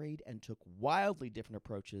married and took wildly different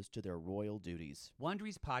approaches to their royal duties.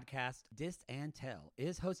 Wondery's podcast, Dis and Tell,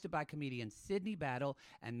 is hosted by comedians Sydney Battle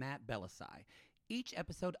and Matt Belisai. Each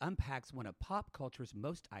episode unpacks one of pop culture's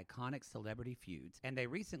most iconic celebrity feuds, and they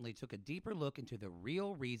recently took a deeper look into the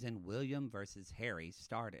real reason William versus Harry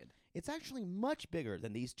started. It's actually much bigger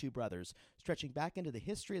than these two brothers, stretching back into the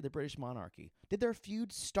history of the British monarchy. Did their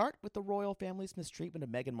feud start with the royal family's mistreatment of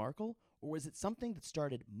Meghan Markle, or was it something that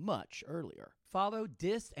started much earlier? Follow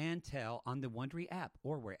Dis and Tell on the Wondery app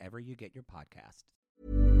or wherever you get your podcasts.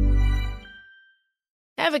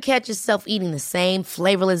 Ever catch yourself eating the same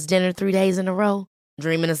flavorless dinner 3 days in a row?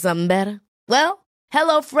 Dreaming of something better? Well,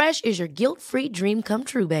 HelloFresh is your guilt-free dream come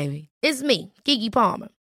true, baby. It's me, Keke Palmer.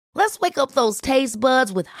 Let's wake up those taste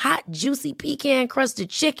buds with hot, juicy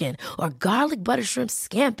pecan-crusted chicken or garlic butter shrimp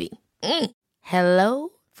scampi. Hello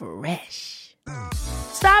Fresh.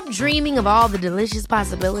 Stop dreaming of all the delicious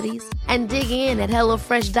possibilities and dig in at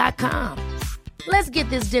HelloFresh.com. Let's get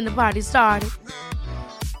this dinner party started.